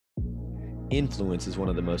Influence is one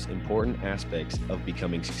of the most important aspects of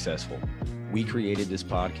becoming successful. We created this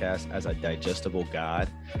podcast as a digestible guide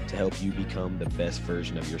to help you become the best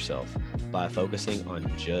version of yourself by focusing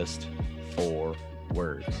on just 4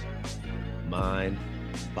 words: mind,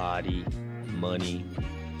 body, money,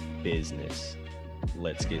 business.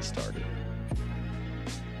 Let's get started.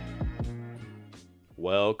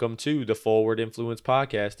 Welcome to the Forward Influence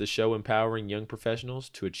Podcast, the show empowering young professionals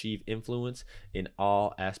to achieve influence in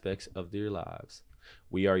all aspects of their lives.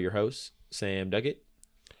 We are your hosts, Sam Duggett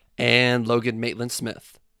and Logan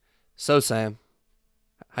Maitland-Smith. So, Sam,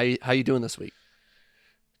 how you doing this week?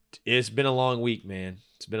 It's been a long week, man.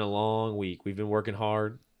 It's been a long week. We've been working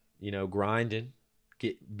hard, grinding,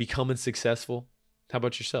 becoming successful. How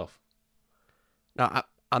about yourself? No,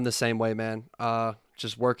 I'm the same way, man.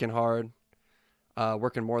 Just working hard.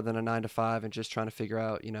 Working more than a 9 to 5 and just trying to figure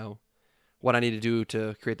out, what I need to do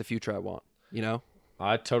to create the future I want,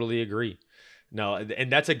 I totally agree. No,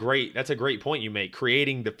 and that's a great point you make,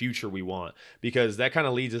 creating the future we want, because that kind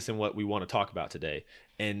of leads us in what we want to talk about today.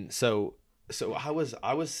 And so I was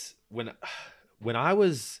when I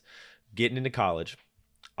was getting into college,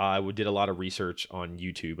 I did a lot of research on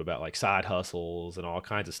YouTube about like side hustles and all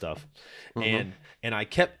kinds of stuff. Mm-hmm. And I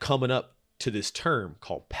kept coming up to this term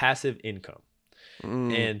called passive income.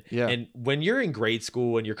 And when you're in grade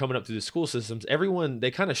school and you're coming up through the school systems, everyone,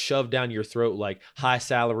 they kind of shove down your throat like high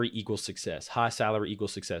salary equals success,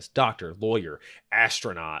 doctor, lawyer,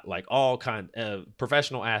 astronaut, like all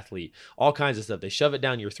professional athlete, all kinds of stuff. They shove it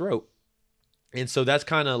down your throat. And so that's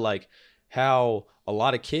kind of like how a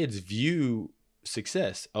lot of kids view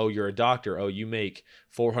success. Oh, you're a doctor. Oh, you make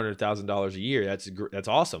 $400,000 a year. That's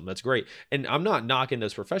awesome. That's great. And I'm not knocking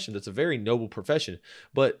those professions. It's a very noble profession,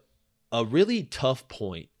 but a really tough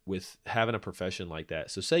point with having a profession like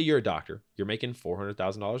that. So say you're a doctor, you're making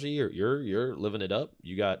 $400,000 a year. You're living it up.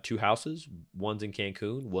 You got 2 houses, one's in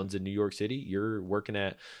Cancun, one's in New York City. You're working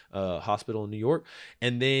at a hospital in New York.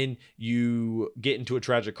 And then you get into a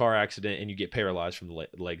tragic car accident and you get paralyzed from the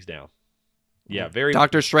legs down. Yeah, very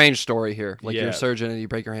Doctor Strange story here. Like you're a surgeon and you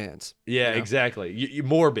break your hands. Yeah, exactly. You're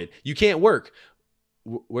morbid. You can't work.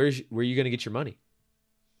 Where are you going to get your money?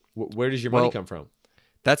 Where does your money come from?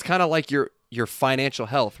 That's kind of like your financial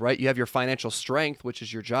health, right? You have your financial strength, which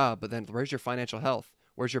is your job, but then where's your financial health?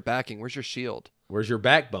 Where's your backing? Where's your shield? Where's your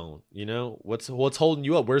backbone? What's holding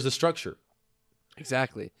you up? Where's the structure?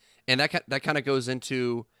 Exactly. And that kind of goes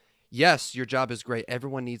into, yes, your job is great.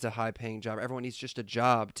 Everyone needs a high-paying job. Everyone needs just a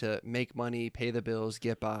job to make money, pay the bills,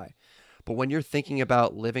 get by. But when you're thinking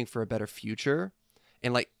about living for a better future,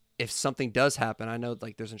 and like if something does happen, I know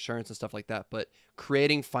like there's insurance and stuff like that, but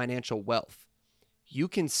creating financial wealth, you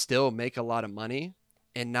can still make a lot of money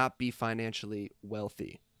and not be financially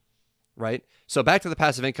wealthy, right? So back to the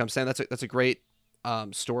passive income, Sam, that's a great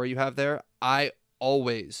story you have there. I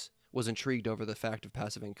always was intrigued over the fact of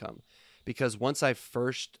passive income because once I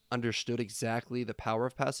first understood exactly the power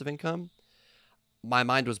of passive income, my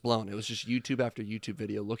mind was blown. It was just YouTube after YouTube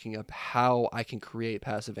video looking up how I can create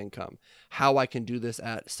passive income, how I can do this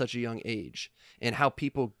at such a young age, and how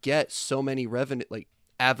people get so many revenue, like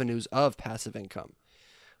avenues of passive income.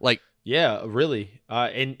 Yeah, really.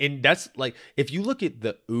 And that's like, if you look at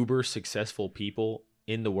the uber successful people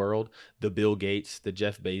in the world, the Bill Gates, the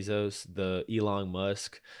Jeff Bezos, the Elon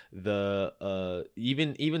Musk, the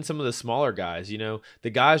even some of the smaller guys, the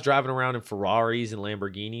guys driving around in Ferraris and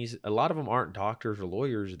Lamborghinis, a lot of them aren't doctors or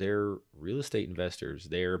lawyers. They're real estate investors.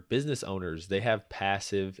 They're business owners. They have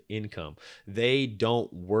passive income. They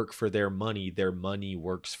don't work for their money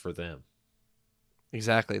works for them.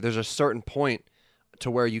 Exactly. There's a certain point to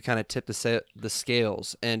where you kind of tip the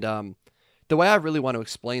scales. And the way I really want to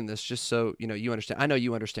explain this, just so you understand, I know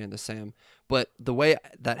you understand this, Sam, but the way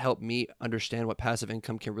that helped me understand what passive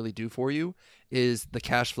income can really do for you is the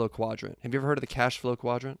cash flow quadrant. Have you ever heard of the cash flow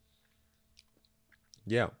quadrant?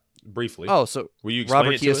 Yeah, briefly. Oh, so will you explain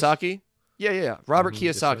Robert it to Kiyosaki? us? Yeah. Robert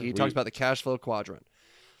Kiyosaki, yes, he talks about the cash flow quadrant.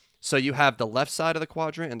 So you have the left side of the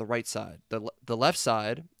quadrant and the right side. The left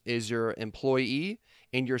side is your employee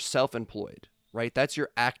and your self-employed, right? That's your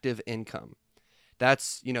active income.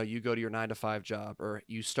 That's, you go to your 9 to 5 job or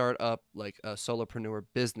you start up like a solopreneur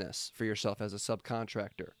business for yourself as a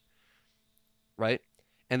subcontractor, right?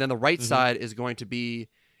 And then the right side is going to be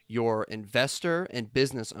your investor and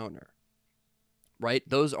business owner, right?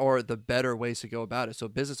 Those are the better ways to go about it. So a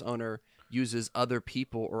business owner uses other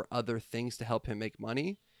people or other things to help him make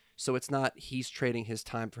money. So it's not he's trading his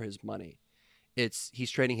time for his money.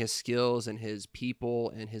 He's trading his skills and his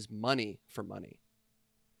people and his money for money.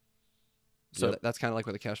 So that's kind of like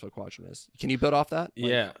what the cash flow quadrant is. Can you build off that?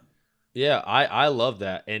 Yeah. I love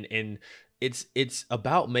that. And it's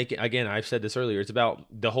about making, again, I've said this earlier, it's about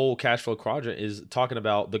the whole cash flow quadrant is talking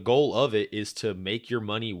about the goal of it is to make your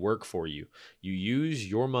money work for you. You use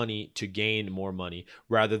your money to gain more money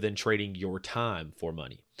rather than trading your time for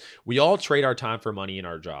money. We all trade our time for money in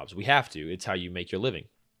our jobs. We have to. It's how you make your living.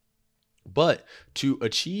 But to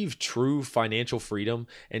achieve true financial freedom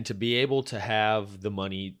and to be able to have the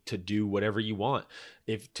money to do whatever you want,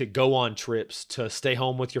 if to go on trips, to stay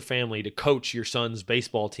home with your family, to coach your son's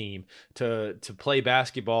baseball team, to play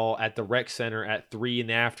basketball at the rec center at 3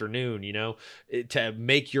 p.m, to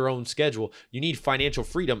make your own schedule, you need financial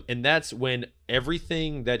freedom. And that's when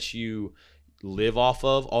everything that you live off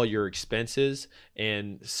of, all your expenses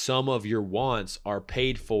and some of your wants, are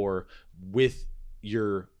paid for with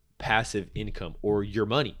your passive income or your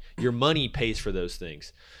money. Your money pays for those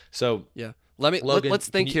things. So yeah, let's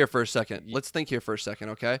think here for a second. Let's think here for a second,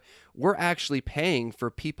 okay? We're actually paying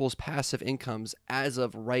for people's passive incomes as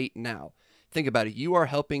of right now. Think about it. You are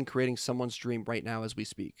helping creating someone's dream right now as we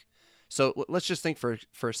speak. So let's just think for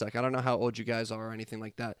a second. I don't know how old you guys are or anything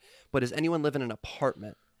like that, but does anyone live in an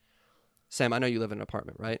apartment? Sam, I know you live in an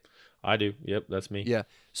apartment, right? I do. Yep, that's me. Yeah.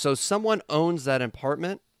 So someone owns that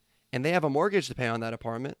apartment and they have a mortgage to pay on that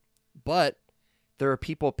apartment, but there are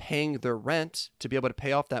people paying their rent to be able to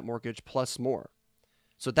pay off that mortgage plus more.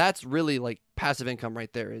 So that's really like passive income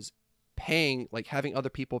right there, is paying, like having other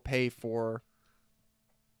people pay for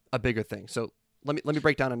a bigger thing. So let me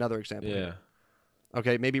break down another example. Yeah. Here.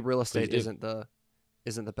 Okay, maybe real estate isn't the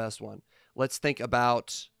best one. Let's think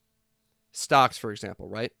about stocks, for example,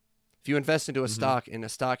 right? If you invest into a stock and a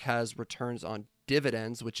stock has returns on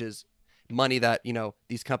dividends, which is money that,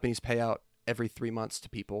 these companies pay out every 3 months to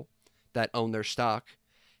people that own their stock,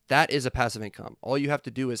 that is a passive income. All you have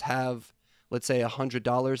to do is have, let's say,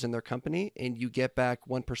 $100 in their company, and you get back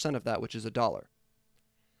 1% of that, which is $1.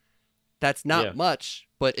 That's not much,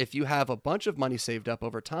 but if you have a bunch of money saved up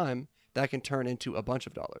over time, that can turn into a bunch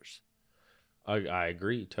of dollars. I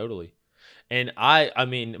agree totally. And I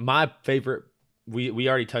mean, my favorite, we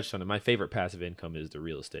already touched on it. My favorite passive income is the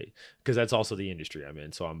real estate, because that's also the industry I'm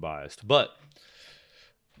in, so I'm biased. But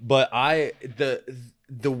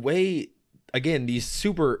the way, again, these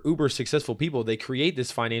super uber successful people, they create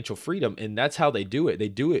this financial freedom, and that's how they do it. They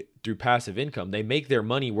do it through passive income. They make their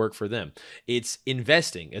money work for them. It's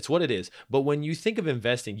investing. It's what it is. But when you think of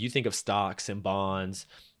investing, you think of stocks and bonds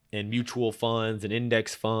and mutual funds and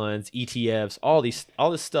index funds, ETFs, all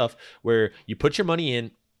this stuff where you put your money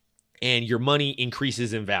in and your money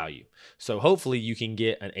increases in value. So hopefully you can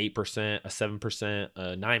get an 8%, a 7%, a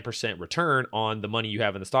 9% return on the money you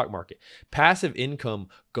have in the stock market. Passive income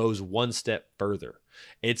goes one step further.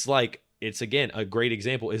 It's again, a great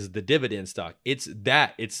example is the dividend stock. It's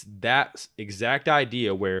that exact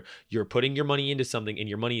idea where you're putting your money into something and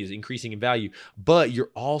your money is increasing in value, but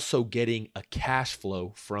you're also getting a cash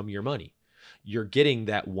flow from your money. You're getting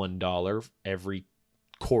that $1 every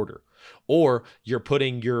quarter. Or you're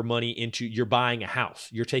putting your money into, you're buying a house.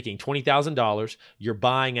 You're taking $20,000, you're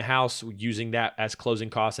buying a house using that as closing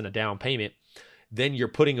costs and a down payment. Then you're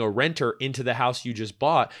putting a renter into the house you just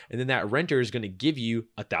bought, and then that renter is going to give you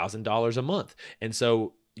 $1,000 a month. And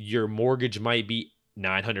so your mortgage might be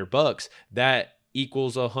 $900. That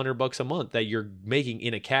equals $100 a month that you're making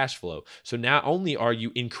in a cash flow. So not only are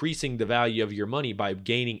you increasing the value of your money by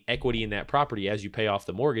gaining equity in that property as you pay off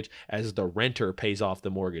the mortgage, as the renter pays off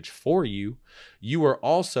the mortgage for you, you are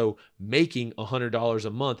also making $100 a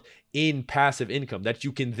month in passive income that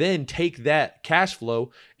you can then take that cash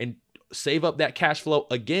flow and save up that cash flow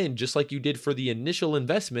again, just like you did for the initial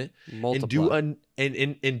investment. Multiply.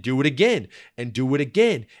 and do it again and do it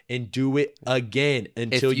again and do it again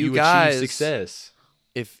until you achieve success.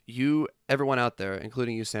 If you, everyone out there,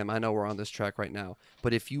 including you, Sam, I know we're on this track right now,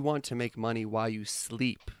 but if you want to make money while you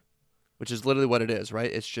sleep, which is literally what it is,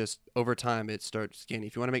 right? It's just over time it starts gaining.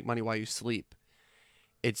 If you want to make money while you sleep,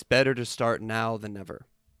 it's better to start now than never,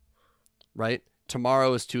 right?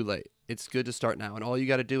 Tomorrow is too late. It's good to start now. And all you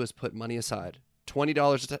got to do is put money aside,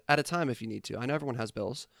 $20 at a time if you need to. I know everyone has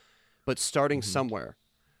bills, but starting somewhere,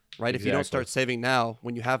 right? Exactly. If you don't start saving now,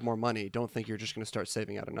 when you have more money, don't think you're just going to start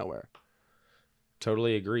saving out of nowhere.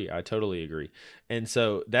 Totally agree. I totally agree. And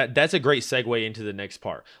so that's a great segue into the next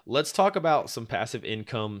part. Let's talk about some passive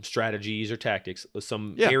income strategies or tactics,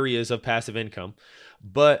 some areas of passive income.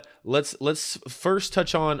 But let's first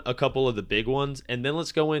touch on a couple of the big ones, and then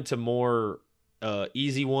let's go into more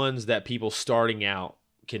easy ones that people starting out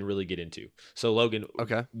can really get into. So Logan,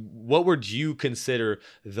 okay, what would you consider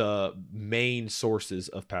the main sources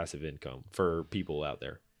of passive income for people out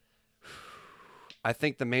there? I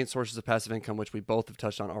think the main sources of passive income, which we both have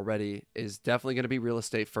touched on already, is definitely going to be real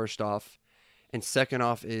estate first off. And second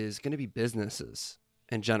off is going to be businesses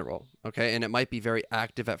in general. Okay. And it might be very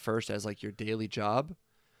active at first as like your daily job,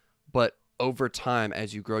 but over time,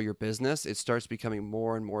 as you grow your business, it starts becoming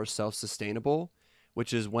more and more self-sustainable,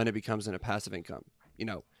 which is when it becomes in a passive income,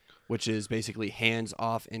 which is basically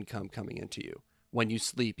hands-off income coming into you. When you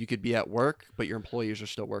sleep, you could be at work, but your employees are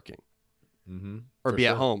still working. Or be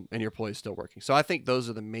at home and your employees still working. So I think those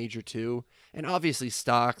are the major two, and obviously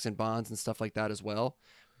stocks and bonds and stuff like that as well.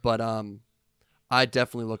 But I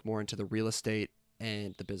definitely look more into the real estate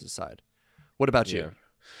and the business side. What about you?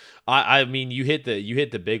 I mean, you hit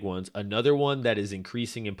the big ones. Another one that is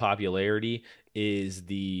increasing in popularity is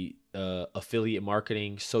the affiliate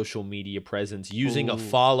marketing, social media presence, using a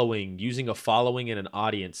following and an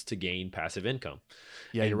audience to gain passive income.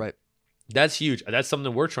 Yeah, you're right. That's huge. That's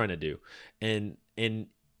something we're trying to do. And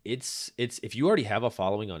it's if you already have a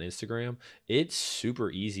following on Instagram, it's super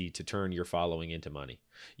easy to turn your following into money.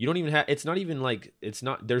 You don't even have,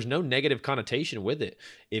 there's no negative connotation with it.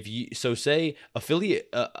 Say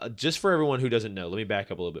affiliate, just for everyone who doesn't know, let me back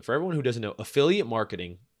up a little bit. For everyone who doesn't know, affiliate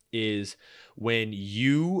marketing is when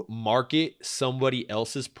you market somebody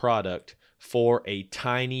else's product for a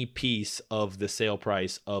tiny piece of the sale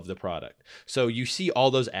price of the product. So you see all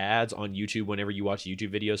those ads on YouTube whenever you watch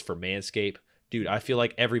YouTube videos for Manscaped. Dude, I feel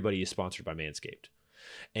like everybody is sponsored by Manscaped.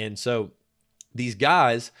 And so these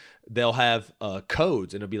guys, they'll have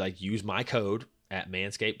codes, and it'll be like, use my code at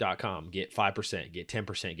manscaped.com, get 5%, get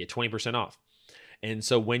 10%, get 20% off. And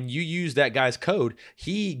so when you use that guy's code,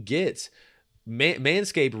 he gets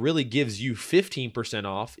Manscaped really gives you 15%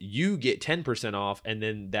 off, you get 10% off, and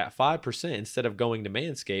then that 5%, instead of going to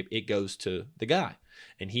Manscaped, it goes to the guy.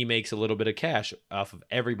 And he makes a little bit of cash off of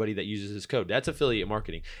everybody that uses his code. That's affiliate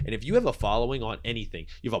marketing. And if you have a following on anything,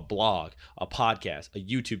 you have a blog, a podcast, a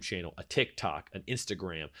YouTube channel, a TikTok, an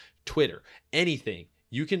Instagram, Twitter, anything,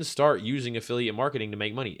 you can start using affiliate marketing to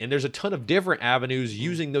make money. And there's a ton of different avenues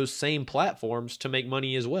using those same platforms to make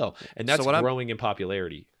money as well. And that's growing in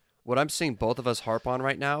popularity. What I'm seeing both of us harp on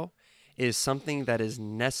right now is something that is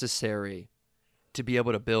necessary to be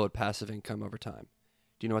able to build passive income over time.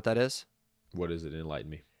 Do you know what that is? What is it?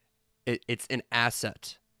 Enlighten me. It's an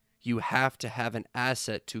asset. You have to have an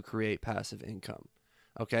asset to create passive income.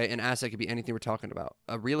 Okay? An asset could be anything we're talking about.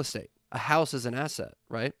 A real estate. A house is an asset,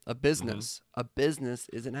 right? A business. A business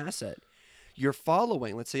is an asset. Your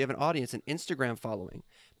following, let's say you have an audience, an Instagram following.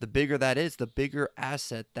 The bigger that is, the bigger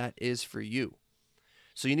asset that is for you.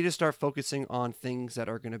 So you need to start focusing on things that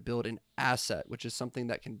are going to build an asset, which is something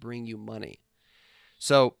that can bring you money.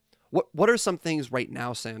 So what are some things right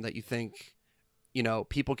now, Sam, that you think,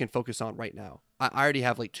 people can focus on right now? I already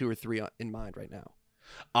have like 2 or 3 in mind right now.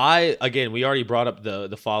 We already brought up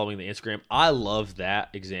the following, the Instagram. I love that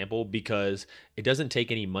example because it doesn't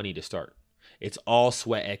take any money to start. It's all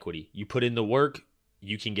sweat equity. You put in the work,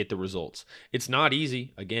 you can get the results. It's not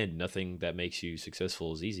easy. Again, nothing that makes you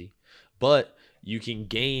successful is easy, but you can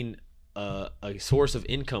gain a source of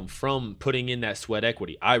income from putting in that sweat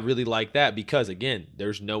equity. I really like that because, again,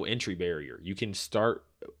 there's no entry barrier. You can start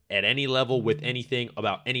at any level with anything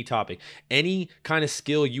about any topic. Any kind of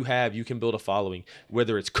skill you have, you can build a following,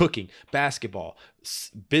 whether it's cooking, basketball,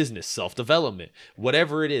 business, self-development,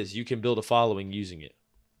 whatever it is, you can build a following using it.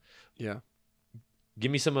 Yeah.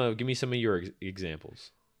 Give me some of your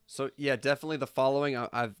examples. So yeah, definitely the following.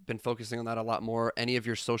 I've been focusing on that a lot more. Any of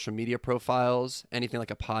your social media profiles, anything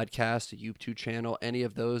like a podcast, a YouTube channel, any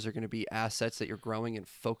of those are going to be assets that you're growing and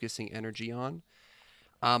focusing energy on.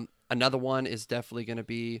 Another one is definitely going to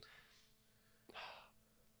be,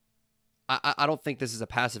 I don't think this is a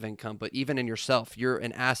passive income, but even in yourself, you're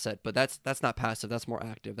an asset, but that's not passive. That's more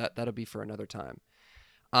active. That'll be for another time.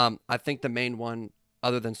 I think the main one,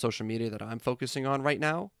 other than social media, that I'm focusing on right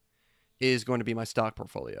now is going to be my stock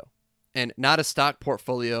portfolio. And not a stock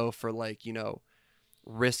portfolio for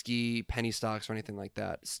risky penny stocks or anything like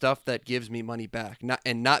that. Stuff that gives me money back.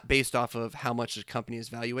 Not based off of how much the company is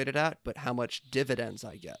valuated at, but how much dividends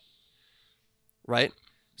I get. Right?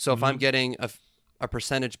 So if I'm getting a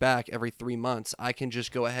percentage back every 3 months, I can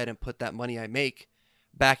just go ahead and put that money I make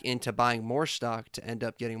back into buying more stock to end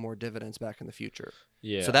up getting more dividends back in the future.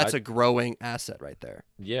 Yeah. So that's a growing asset right there.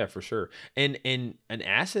 Yeah, for sure. And an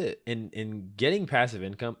asset in getting passive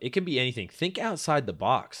income, it can be anything. Think outside the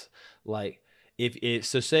box. Like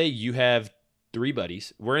say you have 3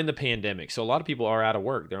 buddies. We're in the pandemic, so a lot of people are out of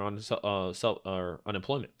work. They're on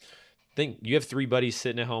unemployment. Think you have 3 buddies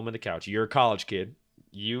sitting at home on the couch. You're a college kid.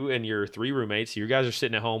 You and your 3 roommates. You guys are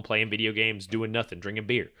sitting at home playing video games, doing nothing, drinking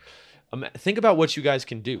beer. Think about what you guys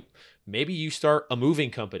can do. Maybe you start a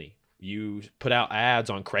moving company. You put out ads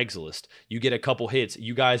on Craigslist. You get a couple hits.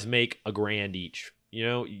 You guys make $1,000 each. You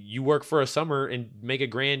know, you work for a summer and make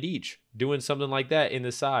 $1,000 each doing something like that in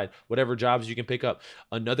the side, whatever jobs you can pick up.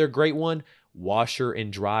 Another great one, washer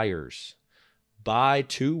and dryers. Buy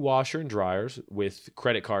 2 washer and dryers with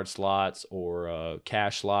credit card slots or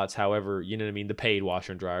cash slots, however, you know what I mean, the paid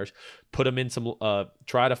washer and dryers. Put them in some,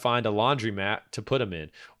 try to find a laundromat to put them in,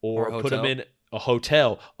 or put them in a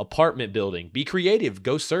hotel, apartment building. Be creative,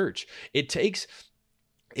 go search. It takes,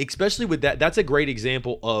 especially with that's a great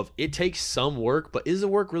example of it takes some work, but is the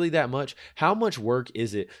work really that much? How much work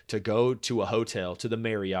is it to go to a hotel, to the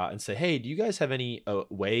Marriott, and say, hey, do you guys have any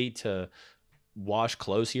way to wash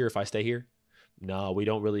clothes here if I stay here? No, we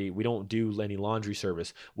don't do any laundry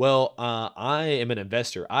service. Well, I am an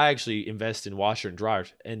investor. I actually invest in washer and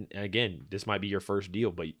dryers. And again, this might be your first deal,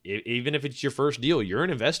 but even if it's your first deal, you're an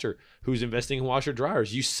investor who's investing in washer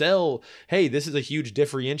dryers. You sell, hey, this is a huge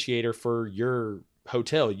differentiator for your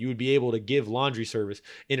hotel. You would be able to give laundry service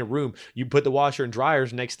in a room. You put the washer and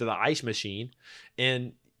dryers next to the ice machine,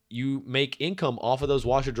 and you make income off of those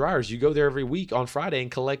washer dryers. You go there every week on Friday and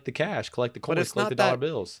collect the cash, collect the coins, collect the dollar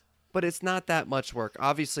bills. But it's not that much work.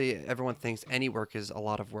 Obviously, everyone thinks any work is a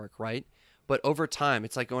lot of work, right? But over time,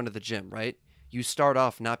 it's like going to the gym, right? You start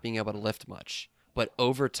off not being able to lift much, but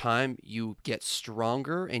over time, you get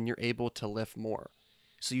stronger and you're able to lift more.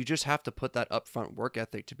 So you just have to put that upfront work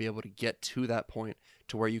ethic to be able to get to that point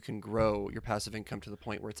to where you can grow your passive income to the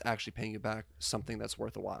point where it's actually paying you back something that's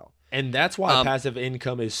worth a while. And that's why passive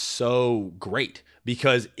income is so great,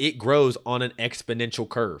 because it grows on an exponential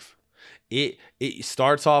curve. It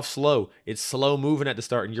starts off slow. It's slow moving at the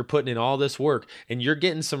start, and you're putting in all this work and you're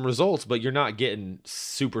getting some results, but you're not getting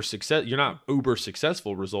super success. You're not uber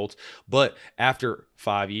successful results. But after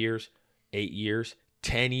 5 years, 8 years,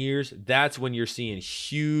 10 years, that's when you're seeing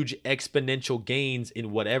huge exponential gains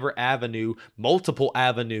in whatever avenue, multiple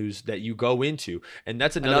avenues that you go into. And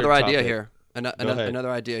that's another idea here. Another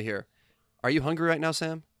idea here. Are you hungry right now,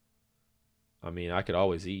 Sam? I mean, I could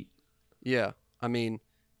always eat. Yeah. I mean,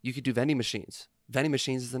 you could do vending machines. Vending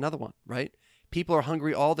machines is another one, right? People are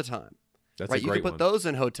hungry all the time. That's right. A great you can put those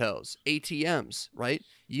in hotels, ATMs, right?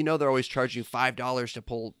 You know they're always charging you $5 to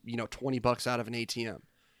pull, $20 out of an ATM.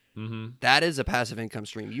 Mm-hmm. That is a passive income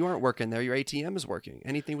stream. You aren't working there. Your ATM is working.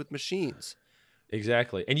 Anything with machines.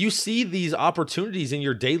 Exactly. And you see these opportunities in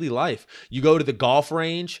your daily life. You go to the golf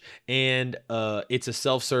range and it's a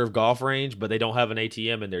self-serve golf range, but they don't have an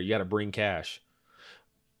ATM in there. You got to bring cash.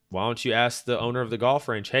 Why don't you ask the owner of the golf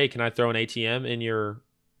range, hey, can I throw an ATM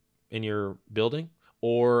in your building?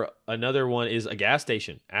 Or another one is a gas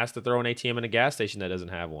station. Ask to throw an ATM in a gas station that doesn't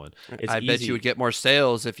have one. I bet you would get more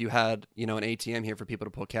sales if you had, an ATM here for people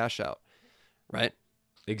to pull cash out, right?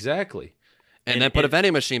 Exactly. And then put a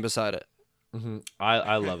vending machine beside it. Mm-hmm.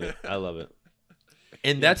 I love it. I love it.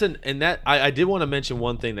 And I did want to mention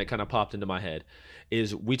one thing that kind of popped into my head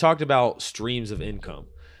is we talked about streams of income.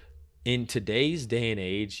 In today's day and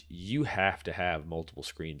age, you have to have multiple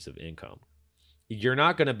streams of income. You're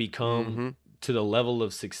not going to become to the level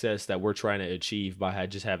of success that we're trying to achieve by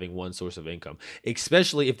just having one source of income,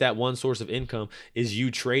 especially if that one source of income is you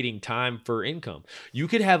trading time for income. You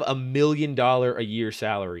could have $1 million a year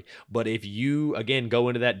salary, but if you, again, go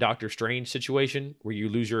into that Dr. Strange situation where you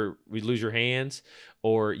lose your hands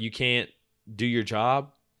or you can't do your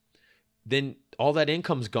job, then all that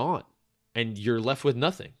income's gone and you're left with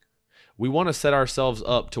nothing. We want to set ourselves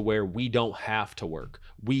up to where we don't have to work.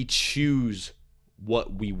 We choose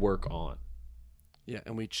what we work on. Yeah,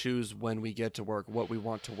 and we choose when we get to work what we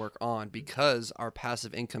want to work on because our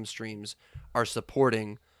passive income streams are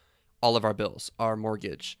supporting all of our bills, our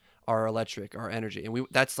mortgage, our electric, our energy. And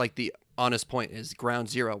that's like the honest point is ground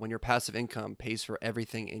zero when your passive income pays for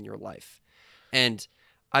everything in your life. And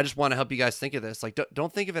I just want to help you guys think of this. Like,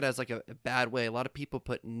 don't think of it as like a bad way. A lot of people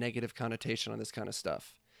put negative connotation on this kind of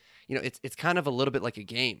stuff. It's kind of a little bit like a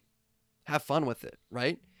game. Have fun with it,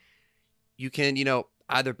 right? You can,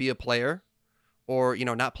 either be a player or,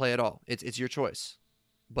 not play at all. It's your choice.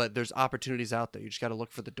 But there's opportunities out there. You just got to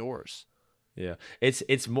look for the doors. Yeah.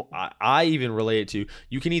 It's more, I even relate it to,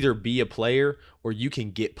 you can either be a player or you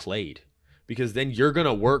can get played, because then you're going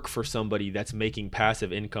to work for somebody that's making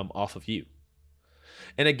passive income off of you.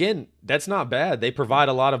 And again, that's not bad. They provide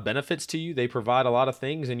a lot of benefits to you. They provide a lot of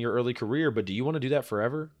things in your early career, but do you want to do that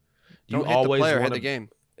forever? Don't hit the player, hit the game.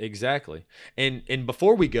 Exactly. And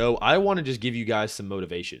before we go, I want to just give you guys some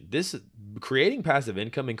motivation. This creating passive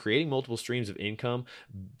income and creating multiple streams of income,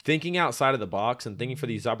 thinking outside of the box and thinking for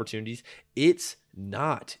these opportunities, it's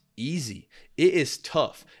not easy. It is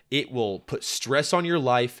tough. It will put stress on your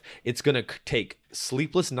life. It's going to take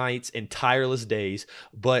sleepless nights and tireless days,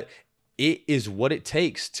 but it is what it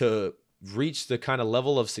takes to reach the kind of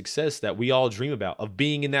level of success that we all dream about, of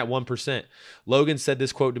being in that 1%. Logan said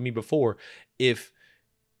this quote to me before. If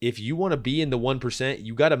you want to be in the 1%,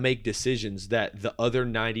 you got to make decisions that the other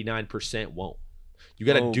 99% won't. You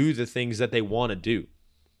got to do the things that they want to do.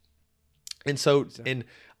 And so, and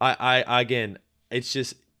I again, it's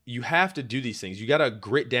just, you have to do these things. You got to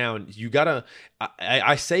grit down. You got to,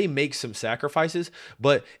 I say make some sacrifices,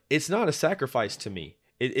 but it's not a sacrifice to me.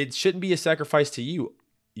 It shouldn't be a sacrifice to you.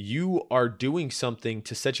 You are doing something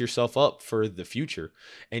to set yourself up for the future,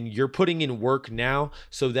 and you're putting in work now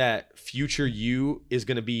so that future you is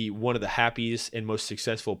going to be one of the happiest and most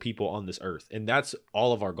successful people on this earth. And that's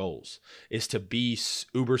all of our goals, is to be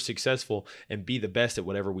uber successful and be the best at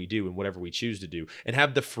whatever we do and whatever we choose to do, and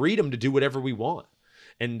have the freedom to do whatever we want.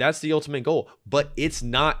 And that's the ultimate goal. But it's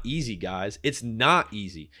not easy, guys. It's not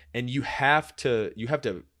easy. And you have to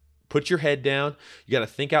put your head down. You got to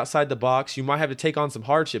think outside the box. You might have to take on some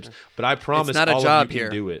hardships, but I promise all of you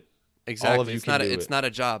can do it. Exactly. All of you can do it. It's not a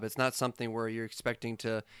job. It's not something where you're expecting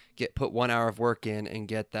to put 1 hour of work in and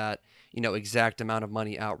get that, exact amount of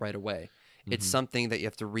money out right away. It's something that you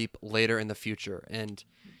have to reap later in the future. And,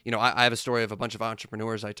 I have a story of a bunch of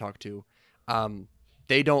entrepreneurs I talk to.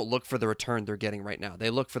 They don't look for the return they're getting right now. They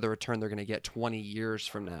look for the return they're going to get 20 years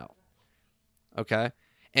from now. Okay?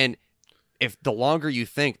 And if the longer you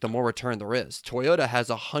think, the more return there is. Toyota has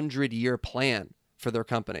a 100-year plan for their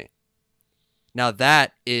company. Now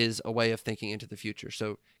that is a way of thinking into the future.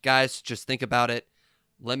 So guys, just think about it.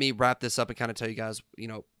 Let me wrap this up and kind of tell you guys,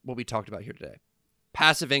 what we talked about here today.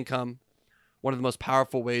 Passive income, one of the most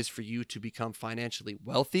powerful ways for you to become financially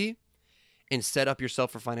wealthy and set up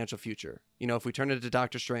yourself for financial future. If we turn it into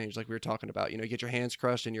Doctor Strange, like we were talking about, you get your hands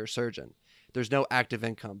crushed and you're a surgeon. There's no active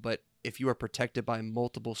income, but if you are protected by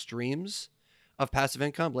multiple streams of passive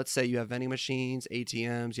income, let's say you have vending machines,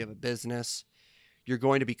 ATMs, you have a business, you're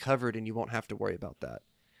going to be covered and you won't have to worry about that.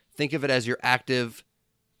 Think of it as your active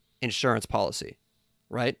insurance policy,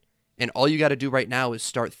 right? And all you got to do right now is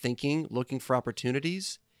start thinking, looking for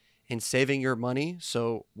opportunities, and saving your money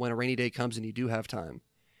so when a rainy day comes and you do have time,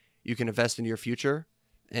 you can invest in your future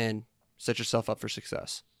and set yourself up for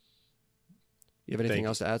success. You have anything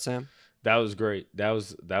else to add, Sam? That was great. That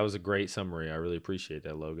was a great summary. I really appreciate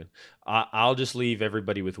that, Logan. I'll just leave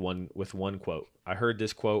everybody with one quote. I heard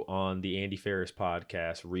this quote on the Andy Ferris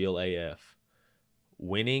podcast, Real AF.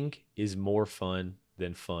 Winning is more fun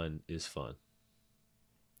than fun is fun.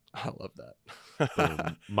 I love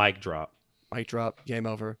that. Mic drop. Mic drop. Game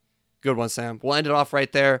over. Good one, Sam. We'll end it off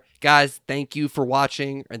right there. Guys, thank you for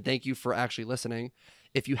watching, and thank you for actually listening.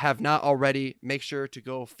 If you have not already, make sure to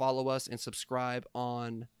go follow us and subscribe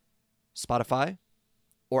on Spotify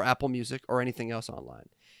or Apple Music or anything else online.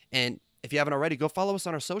 And if you haven't already, go follow us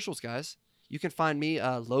on our socials, guys. You can find me,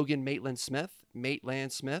 Logan Maitland Smith,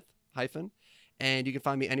 _, and you can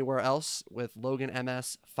find me anywhere else with Logan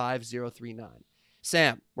MS 5039.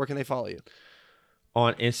 Sam, where can they follow you?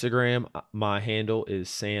 On Instagram, my handle is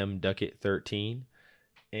Sam Duckett 13,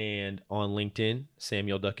 and on LinkedIn,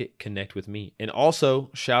 Samuel Duckett. Connect with me, and also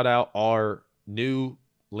shout out our new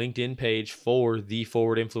LinkedIn page for the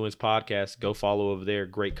Forward Influence podcast. Go follow over there.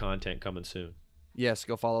 Great content coming soon. Yes,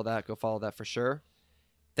 go follow that. Go follow that for sure.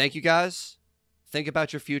 Thank you, guys. Think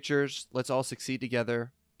about your futures. Let's all succeed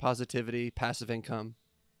together. Positivity, passive income.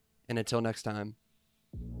 And until next time,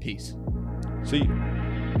 peace. See you.